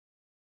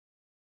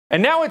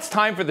And now it's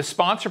time for the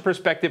sponsor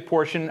perspective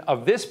portion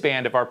of this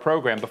band of our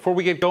program. Before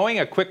we get going,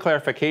 a quick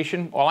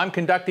clarification. While I'm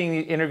conducting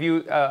the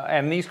interview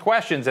and these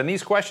questions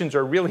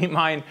are really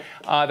mine,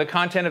 the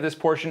content of this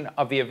portion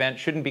of the event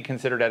shouldn't be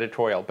considered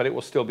editorial, but it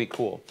will still be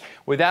cool.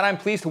 With that, I'm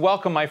pleased to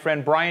welcome my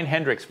friend Brian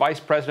Hendricks,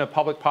 Vice President of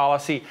Public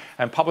Policy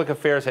and Public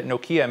Affairs at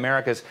Nokia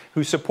Americas,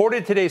 who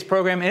supported today's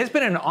program. And it's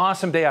been an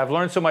awesome day. I've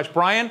learned so much.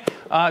 Brian,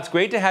 it's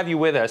great to have you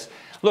with us.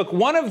 Look,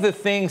 one of the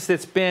things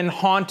that's been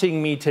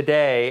haunting me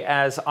today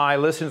as I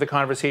listen to the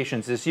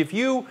conversations is if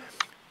you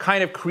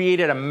kind of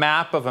created a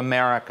map of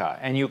America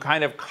and you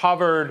kind of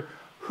covered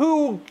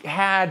who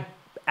had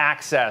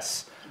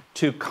access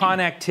to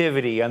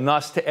connectivity and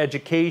thus to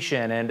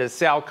education and to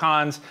Sal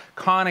Khan's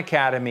Khan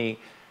Academy,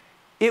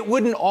 it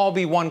wouldn't all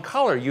be one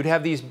color. You'd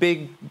have these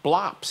big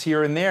blops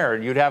here and there.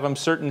 You'd have them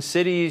certain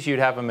cities, you'd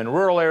have them in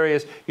rural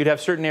areas, you'd have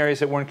certain areas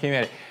that weren't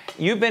communicated.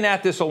 You've been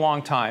at this a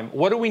long time.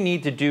 What do we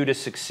need to do to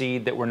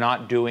succeed that we're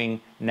not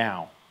doing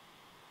now?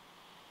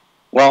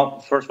 Well,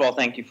 first of all,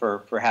 thank you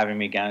for having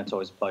me again. It's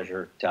always a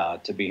pleasure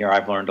to be here.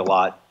 I've learned a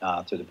lot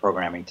through the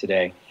programming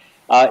today.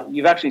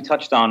 You've actually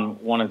touched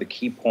on one of the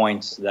key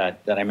points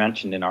that I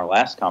mentioned in our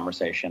last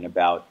conversation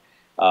about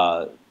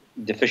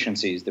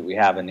deficiencies that we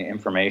have in the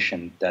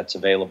information that's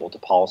available to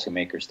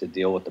policymakers to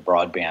deal with the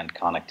broadband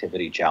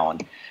connectivity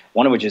challenge.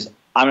 One of which is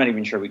I'm not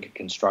even sure we could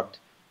construct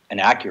an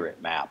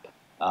accurate map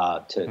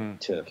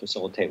to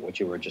facilitate what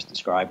you were just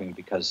describing,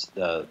 because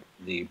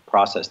the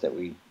process that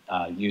we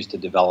use to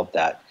develop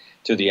that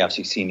through the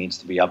FCC needs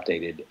to be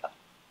updated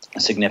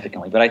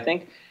significantly. But I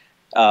think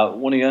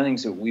one of the other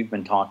things that we've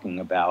been talking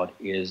about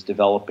is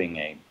developing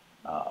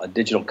a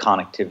digital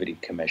connectivity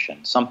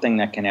commission, something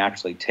that can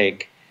actually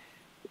take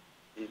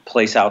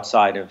place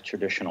outside of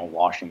traditional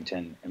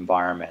Washington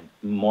environment,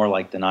 more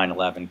like the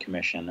 9/11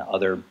 Commission,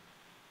 other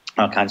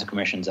kinds of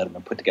commissions that have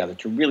been put together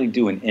to really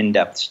do an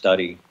in-depth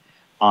study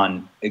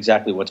on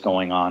exactly what's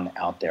going on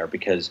out there,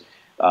 because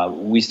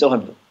we still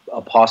have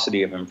a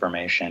paucity of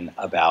information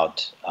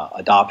about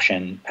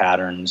adoption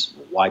patterns,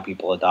 why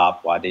people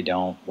adopt, why they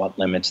don't, what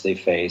limits they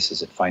face.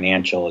 Is it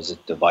financial? Is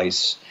it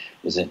device?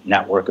 Is it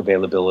network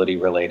availability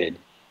related?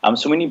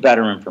 So we need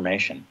better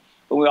information.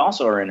 But we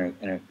also are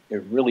in a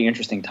really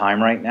interesting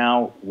time right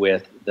now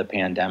with the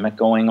pandemic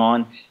going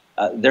on.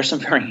 There's some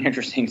very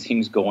interesting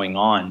things going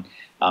on.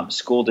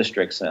 School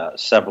districts,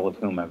 several of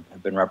whom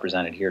have been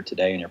represented here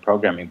today in your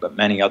programming, but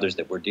many others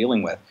that we're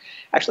dealing with,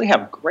 actually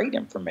have great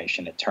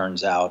information, it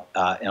turns out,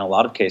 in a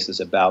lot of cases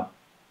about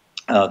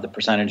the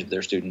percentage of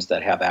their students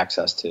that have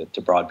access to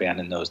broadband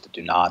and those that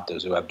do not,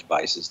 those who have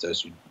devices,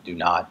 those who do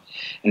not.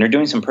 And they're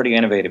doing some pretty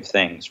innovative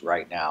things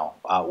right now,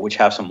 which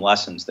have some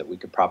lessons that we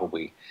could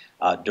probably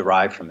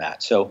derive from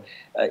that. So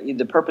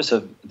the purpose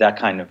of that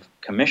kind of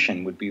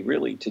commission would be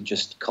really to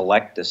just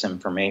collect this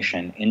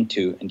information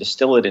into and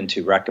distill it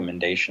into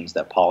recommendations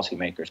that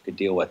policymakers could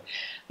deal with.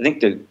 I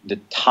think the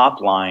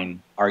top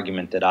line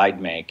argument that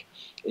I'd make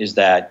is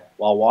that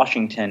while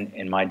Washington,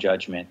 in my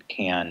judgment,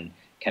 can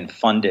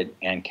fund it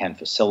and can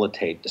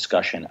facilitate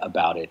discussion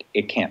about it,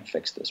 it can't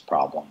fix this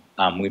problem.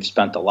 We've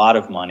spent a lot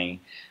of money,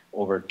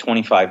 over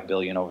 $25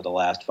 billion over the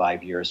last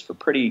 5 years, for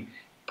pretty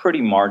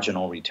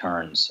marginal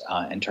returns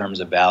in terms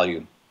of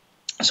value.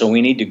 So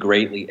we need to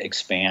greatly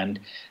expand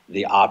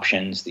the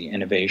options, the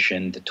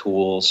innovation, the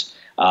tools,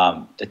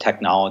 the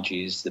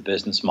technologies, the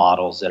business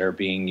models that are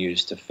being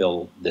used to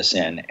fill this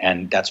in.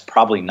 And that's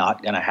probably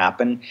not going to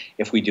happen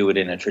if we do it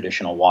in a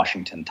traditional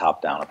Washington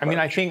top-down approach. I mean,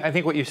 I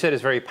think what you said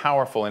is very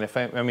powerful.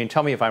 And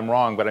tell me if I'm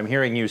wrong, but I'm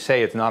hearing you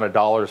say it's not a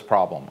dollars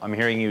problem. I'm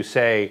hearing you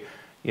say,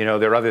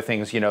 there are other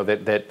things,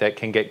 that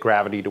can get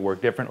gravity to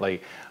work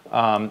differently.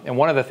 And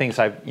one of the things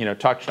I've,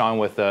 touched on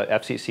with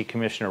FCC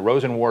Commissioner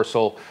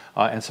Rosenworcel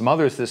and some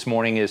others this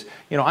morning is,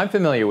 I'm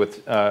familiar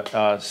with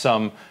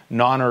some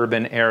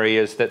non-urban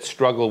areas that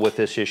struggle with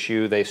this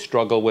issue. They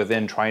struggle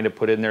within trying to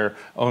put in their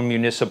own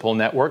municipal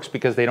networks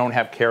because they don't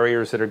have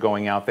carriers that are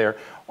going out there.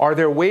 Are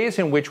there ways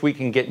in which we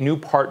can get new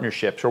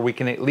partnerships, or we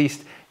can at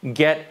least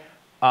get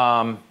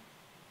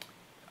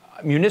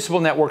municipal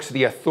networks,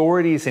 the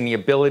authorities and the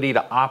ability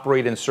to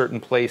operate in certain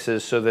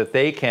places so that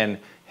they can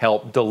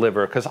help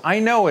deliver? Because I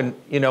know in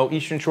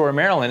Eastern Shore of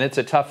Maryland, it's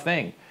a tough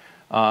thing.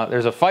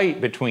 There's a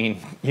fight between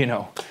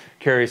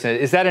carriers.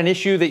 Is that an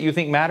issue that you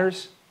think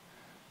matters?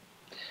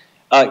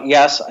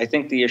 Yes, I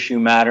think the issue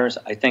matters.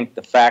 I think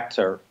the facts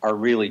are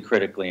really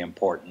critically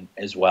important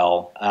as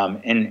well.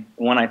 And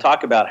when I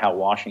talk about how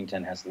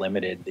Washington has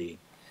limited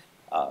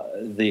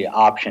the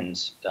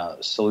options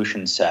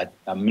solution set,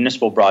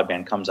 municipal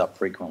broadband comes up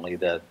frequently.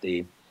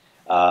 The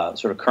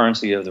sort of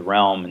currency of the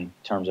realm in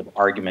terms of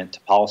argument to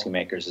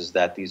policymakers is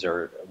that these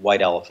are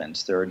white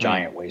elephants. They're a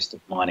giant waste of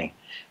money.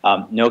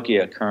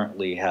 Nokia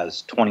currently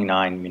has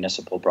 29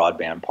 municipal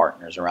broadband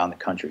partners around the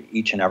country.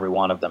 Each and every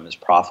one of them is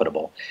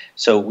profitable.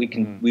 So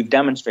we've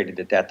demonstrated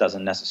that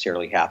doesn't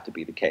necessarily have to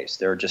be the case.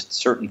 There are just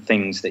certain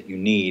things that you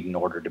need in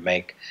order to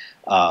make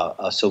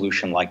a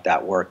solution like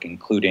that work,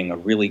 including a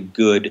really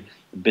good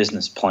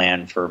business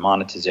plan for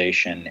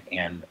monetization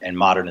and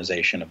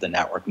modernization of the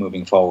network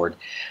moving forward.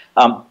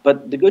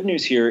 But the good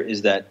news here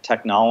is that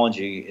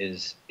technology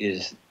is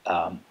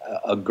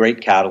a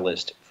great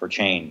catalyst for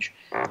change,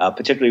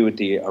 particularly with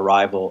the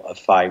arrival of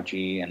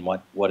 5G and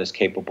what is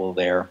capable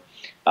there.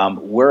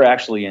 We're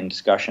actually in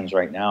discussions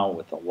right now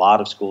with a lot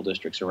of school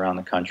districts around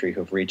the country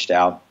who've reached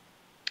out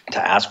to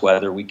ask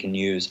whether we can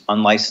use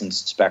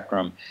unlicensed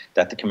spectrum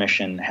that the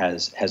Commission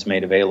has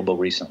made available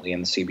recently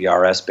in the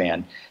CBRS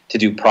band to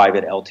do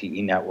private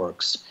LTE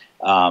networks,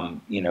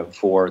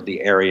 for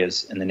the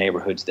areas and the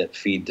neighborhoods that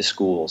feed the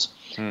schools,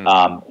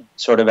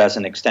 sort of as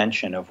an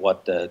extension of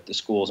what the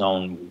school's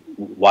own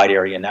wide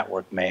area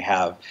network may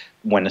have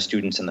when the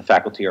students and the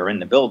faculty are in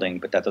the building,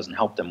 but that doesn't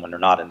help them when they're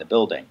not in the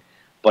building.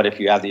 But if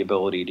you have the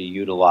ability to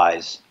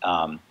utilize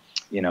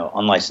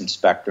unlicensed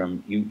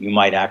spectrum, you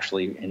might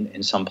actually,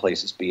 in some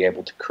places, be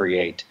able to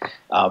create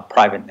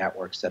private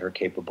networks that are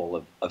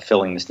capable of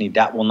filling this need.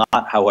 That will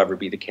not, however,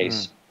 be the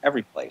case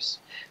every place.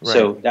 Right.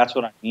 So that's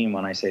what I mean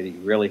when I say that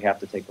you really have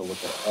to take a look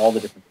at all the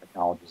different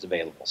technologies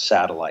available: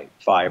 satellite,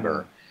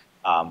 fiber,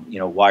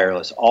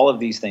 wireless. All of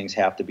these things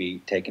have to be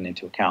taken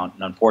into account.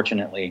 And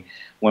unfortunately,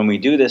 when we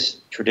do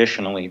this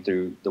traditionally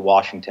through the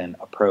Washington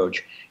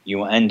approach,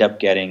 you end up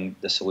getting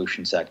the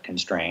solution set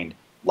constrained.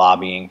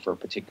 Lobbying for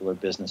particular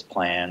business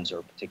plans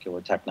or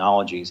particular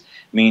technologies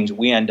means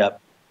we end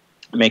up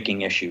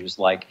making issues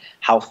like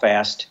how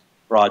fast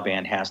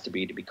broadband has to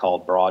be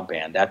called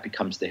broadband. That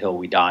becomes the hill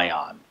we die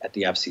on at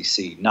the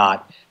FCC,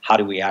 not how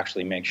do we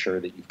actually make sure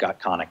that you've got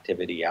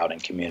connectivity out in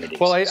communities.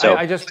 Well, I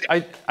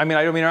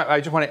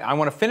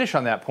want to finish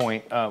on that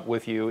point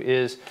with you.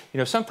 Is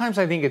sometimes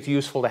I think it's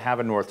useful to have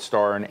a North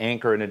Star, an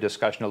anchor in a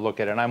discussion to look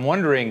at, and I'm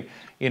wondering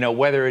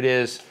whether it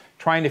is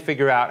trying to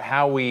figure out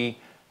how we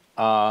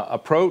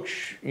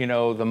approach,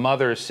 the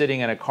mother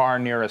sitting in a car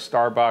near a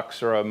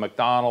Starbucks or a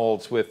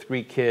McDonald's with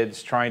 3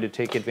 kids trying to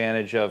take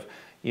advantage of,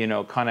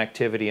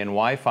 connectivity and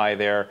Wi-Fi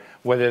there,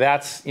 whether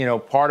that's,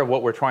 part of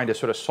what we're trying to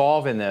sort of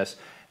solve in this,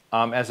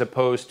 as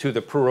opposed to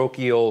the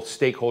parochial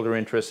stakeholder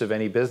interests of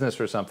any business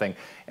or something.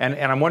 And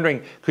I'm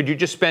wondering, could you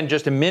just spend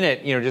just a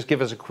minute, just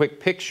give us a quick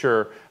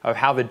picture of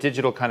how the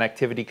Digital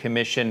Connectivity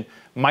Commission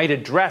might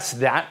address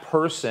that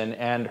person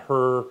and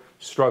her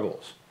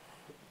struggles?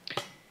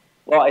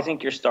 Well, I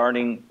think you're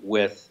starting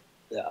with,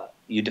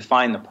 you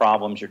define the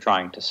problems you're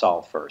trying to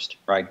solve first,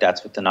 right?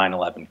 That's what the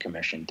 9/11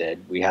 Commission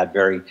did. We had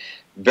very,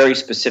 very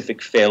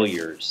specific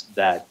failures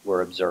that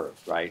were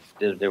observed, right?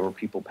 There were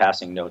people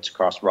passing notes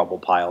across rubble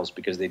piles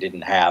because they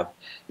didn't have,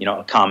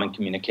 a common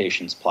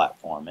communications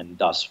platform. And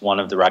thus, one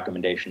of the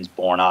recommendations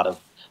born out of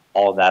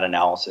all of that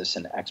analysis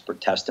and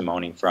expert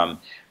testimony from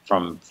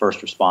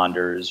first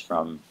responders,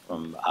 from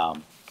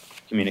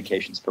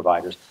communications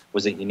providers,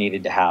 was that you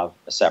needed to have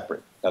a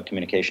separate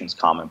communications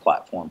common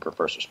platform for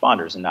first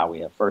responders, and now we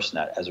have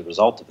FirstNet as a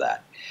result of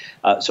that.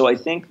 So I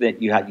think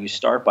that you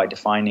start by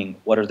defining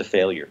what are the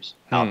failures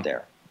out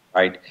there,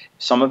 right?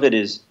 Some of it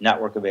is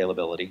network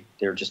availability.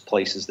 They're just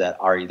places that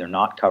are either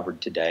not covered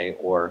today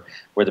or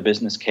where the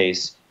business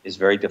case is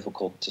very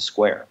difficult to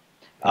square.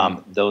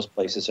 Those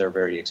places are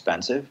very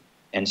expensive,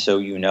 and so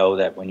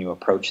that when you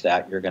approach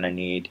that, you're going to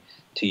need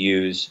to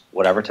use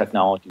whatever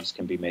technologies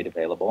can be made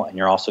available, and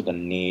you're also going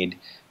to need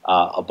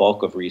a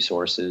bulk of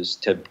resources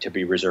to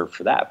be reserved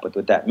for that. But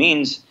what that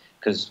means,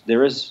 because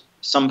there is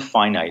some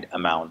finite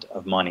amount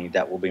of money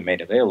that will be made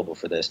available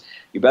for this,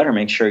 you better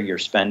make sure you're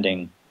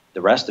spending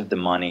the rest of the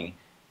money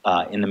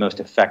in the most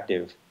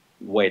effective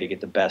way to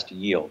get the best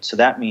yield. So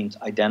that means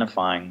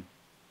identifying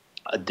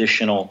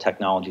additional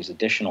technologies,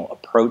 additional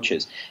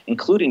approaches,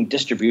 including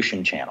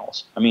distribution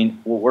channels. I mean,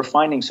 what we're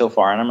finding so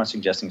far, and I'm not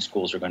suggesting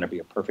schools are going to be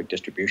a perfect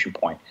distribution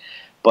point,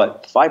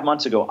 but 5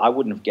 months ago, I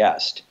wouldn't have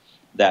guessed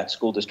that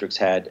school districts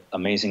had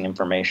amazing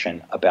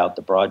information about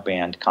the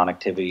broadband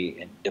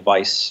connectivity and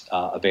device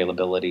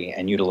availability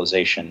and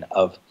utilization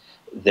of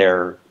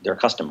their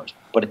customers.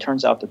 But it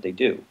turns out that they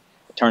do.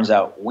 It turns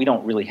out we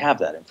don't really have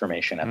that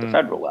information at the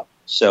federal level.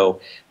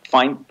 So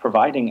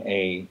providing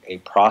a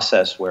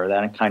process where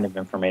that kind of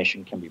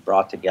information can be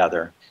brought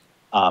together,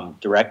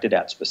 directed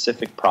at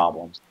specific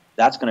problems,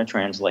 that's going to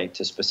translate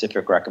to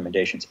specific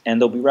recommendations. And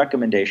there'll be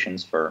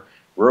recommendations for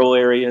rural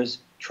areas,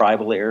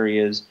 tribal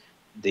areas,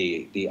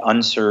 the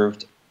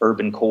unserved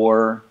urban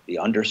core, the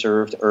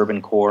underserved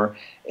urban core.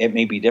 It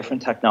may be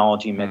different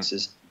technology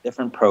mixes,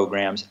 different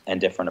programs,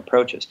 and different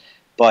approaches.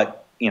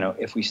 But,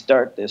 if we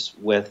start this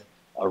with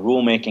a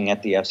rulemaking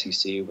at the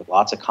FCC with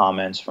lots of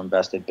comments from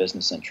vested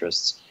business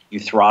interests, you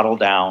throttle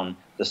down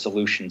the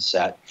solution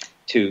set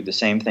to the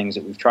same things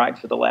that we've tried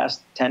for the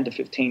last 10 to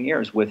 15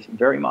 years with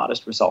very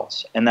modest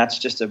results. And that's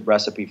just a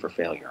recipe for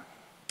failure.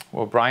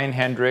 Well, Brian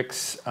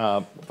Hendricks,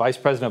 Vice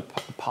President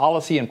of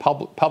Policy and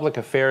Public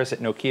Affairs at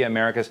Nokia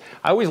Americas.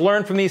 I always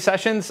learn from these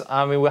sessions.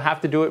 We'll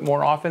have to do it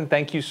more often.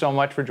 Thank you so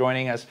much for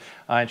joining us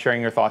and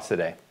sharing your thoughts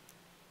today.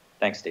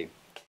 Thanks, Steve.